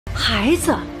孩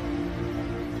子？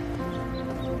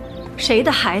谁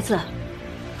的孩子？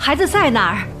孩子在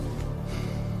哪儿？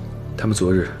他们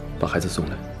昨日把孩子送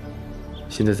来，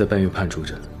现在在半月畔住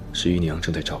着，十一娘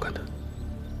正在照看他。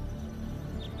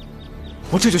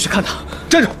我这就去看他。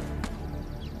站住！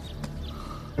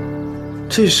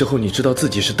这时候你知道自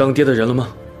己是当爹的人了吗？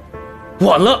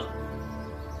晚了。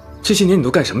这些年你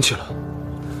都干什么去了？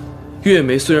月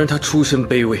梅虽然她出身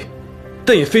卑微，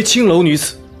但也非青楼女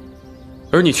子，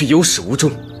而你却有始无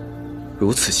终，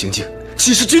如此行径，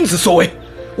岂是君子所为？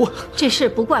这事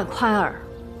不怪宽儿，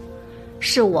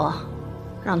是我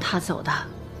让他走的。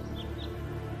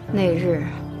那日，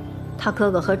他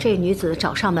哥哥和这女子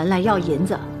找上门来要银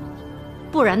子，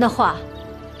不然的话，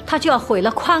他就要毁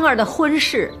了宽儿的婚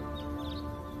事。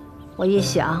我一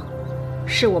想，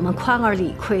是我们宽儿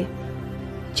理亏，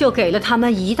就给了他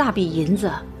们一大笔银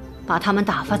子，把他们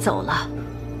打发走了。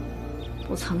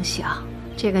不曾想，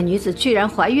这个女子居然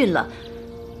怀孕了，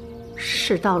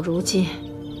事到如今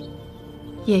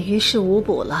也于事无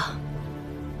补了。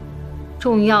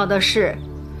重要的是，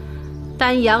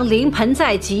丹阳临盆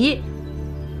在即，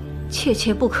切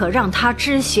切不可让他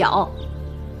知晓。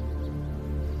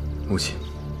母亲，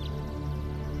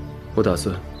我打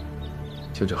算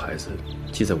将这孩子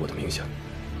记在我的名下。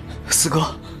四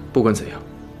哥，不管怎样，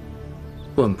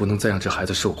万不能再让这孩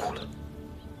子受苦了。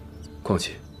况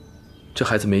且，这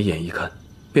孩子没眼一看，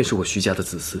便是我徐家的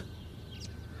子嗣。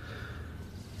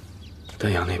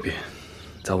丹阳那边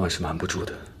早晚是瞒不住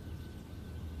的，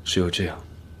只有这样，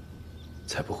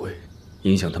才不会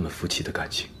影响他们夫妻的感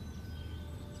情。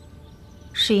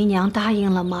十一娘答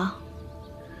应了吗？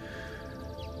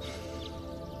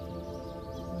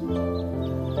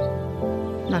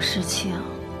那事情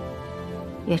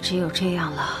也只有这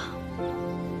样了。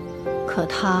可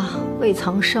她未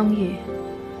曾生育，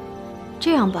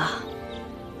这样吧，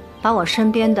把我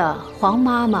身边的黄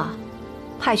妈妈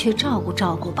派去照顾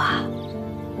照顾吧。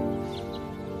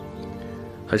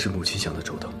还是母亲想得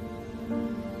周到。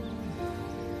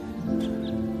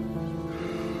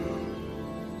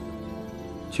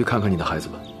去看看你的孩子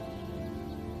吧，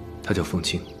他叫凤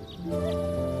青。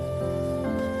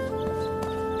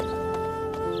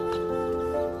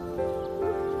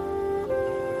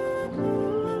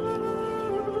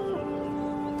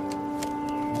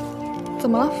怎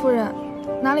么了，夫人？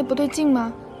哪里不对劲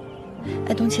吗？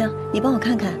哎，冬青，你帮我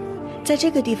看看，在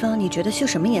这个地方，你觉得绣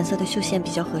什么颜色的绣线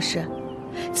比较合适？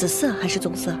紫色还是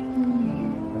棕色？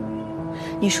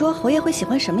你说侯爷会喜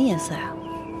欢什么颜色呀？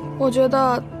我觉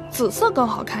得紫色更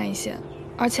好看一些，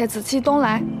而且紫气东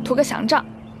来，图个祥兆。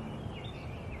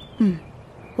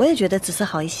我也觉得紫色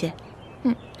好一些。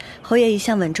侯爷一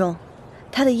向稳重，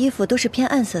他的衣服都是偏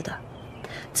暗色的，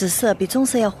紫色比棕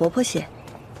色要活泼些，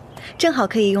正好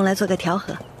可以用来做个调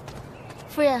和。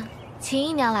夫人，秦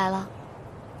姨娘来了。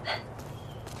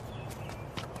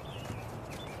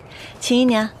秦姨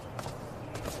娘。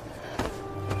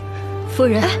夫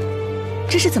人，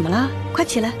这是怎么了？快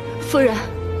起来！夫人，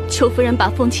求夫人把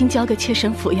凤青交给妾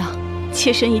身抚养，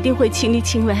妾身一定会亲力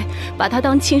亲为，把她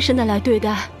当亲生的来对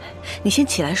待。你先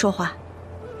起来说话。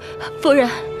夫人，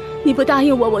你不答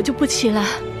应我，我就不起来。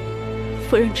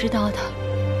夫人知道的，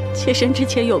妾身之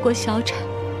前有过小产，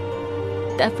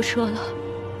大夫说了，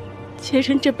妾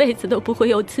身这辈子都不会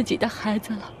有自己的孩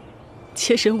子了。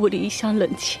妾身屋里一向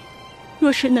冷清，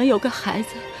若是能有个孩子，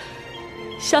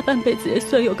下半辈子也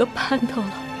算有个盼头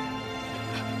了。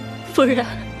夫人，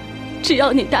只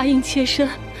要你答应妾身，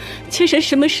妾身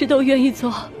什么事都愿意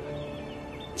做，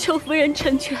求夫人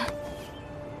成全。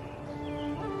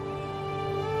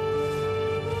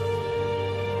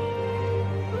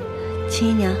秦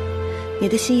姨娘，你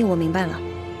的心意我明白了，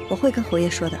我会跟侯爷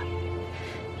说的。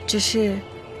只是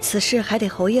此事还得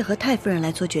侯爷和太夫人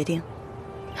来做决定。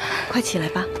快起来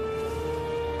吧。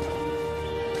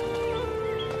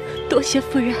多谢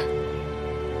夫人。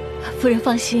夫人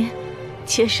放心，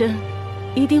妾身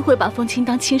一定会把凤青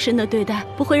当亲生的对待，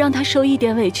不会让她受一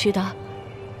点委屈的。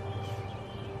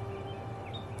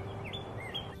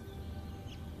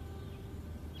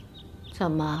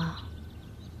怎么？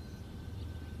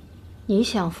你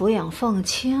想抚养凤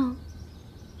青？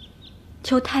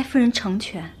求太夫人成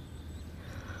全。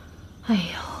哎呦，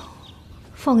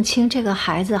凤青这个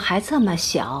孩子还这么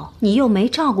小，你又没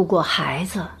照顾过孩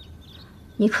子，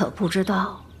你可不知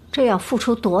道这要付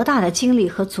出多大的精力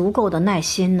和足够的耐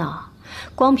心呢。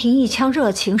光凭一腔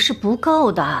热情是不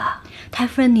够的。太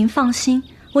夫人您放心，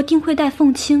我定会待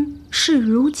凤青视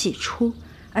如己出，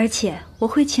而且我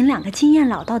会请2个经验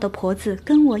老道的婆子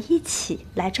跟我一起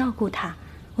来照顾她，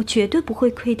我绝对不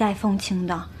会亏待凤青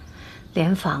的。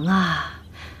莲房啊，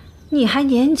你还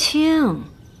年轻，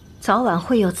早晚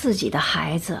会有自己的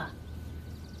孩子。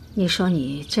你说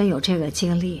你真有这个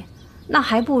精力，那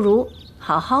还不如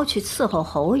好好去伺候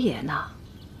侯爷呢。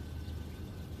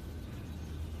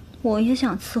我也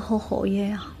想伺候侯爷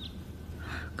呀，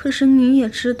可是你也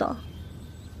知道，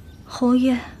侯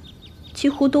爷几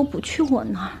乎都不去我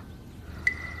那儿，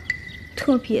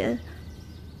特别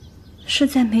是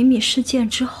在梅米事件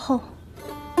之后。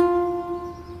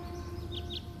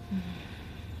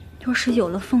要是有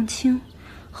了凤青，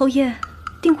侯爷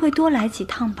定会多来几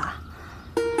趟吧。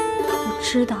我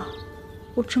知道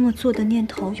我这么做的念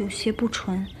头有些不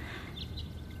纯，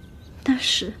但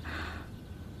是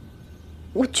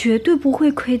我绝对不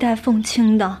会亏待凤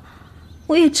青的。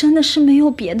我也真的是没有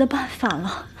别的办法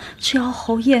了，只要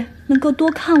侯爷能够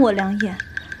多看我2眼，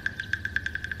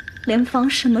莲芳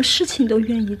什么事情都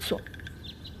愿意做。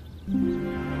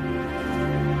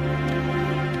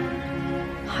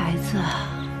孩子，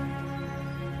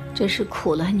真是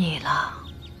苦了你了。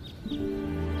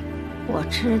我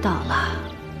知道了，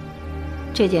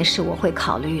这件事我会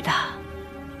考虑的。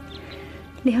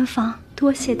莲芳，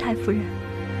多谢太夫人。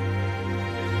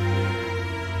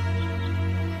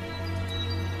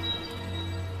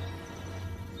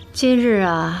今日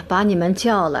啊，把你们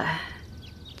叫来，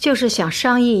就是想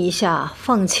商议一下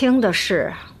凤青的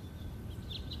事。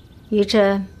仪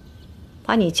珍，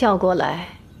把你叫过来，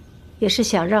也是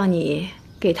想让你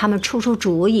给他们出出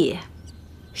主意。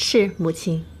是，母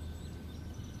亲。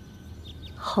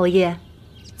侯爷，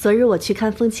昨日我去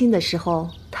看凤青的时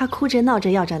候，她哭着闹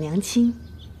着要找娘亲，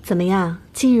怎么样？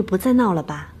今日不再闹了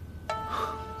吧？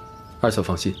二嫂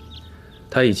放心，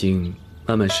她已经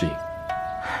慢慢适应。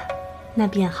那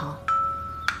便好。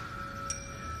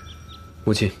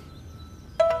母亲，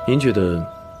您觉得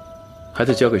孩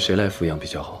子交给谁来抚养比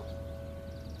较好？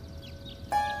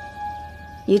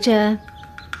仪珍，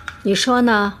你说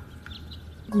呢？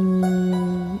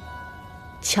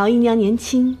乔姨娘年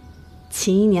轻，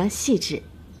秦姨娘细致，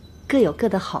各有各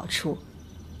的好处。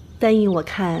但依我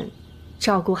看，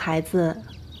照顾孩子，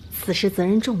此事责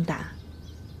任重大，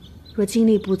若精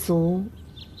力不足，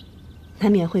难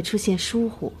免会出现疏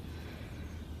忽。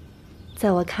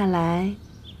在我看来，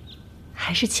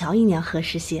还是乔姨娘合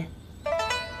适些。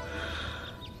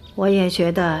我也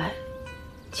觉得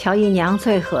乔姨娘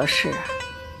最合适。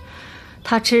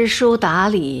她知书达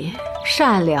理，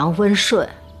善良温顺，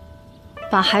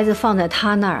把孩子放在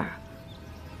她那儿，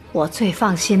我最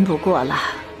放心不过了。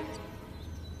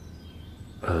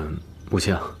母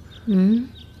亲啊，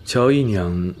乔姨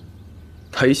娘，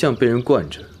她一向被人惯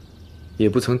着，也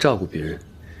不曾照顾别人，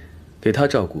给她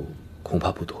照顾恐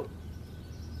怕不多。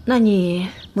那你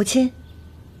母亲，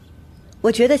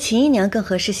我觉得秦姨娘更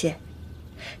合适些。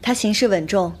她行事稳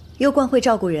重，又惯会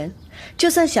照顾人，就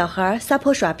算小孩撒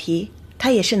泼耍皮，她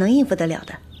也是能应付得了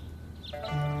的。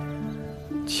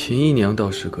秦姨娘倒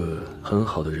是个很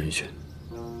好的人选。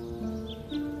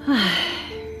唉，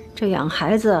这养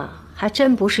孩子还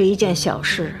真不是一件小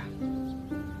事，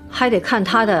还得看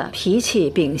他的脾气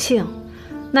秉性，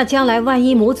那将来万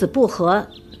一母子不和，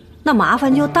那麻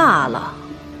烦就大了。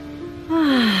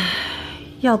唉，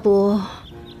要不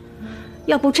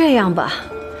这样吧，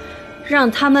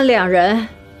让他们2人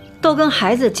都跟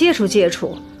孩子接触接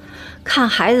触，看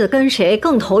孩子跟谁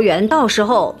更投缘，到时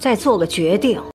候再做个决定。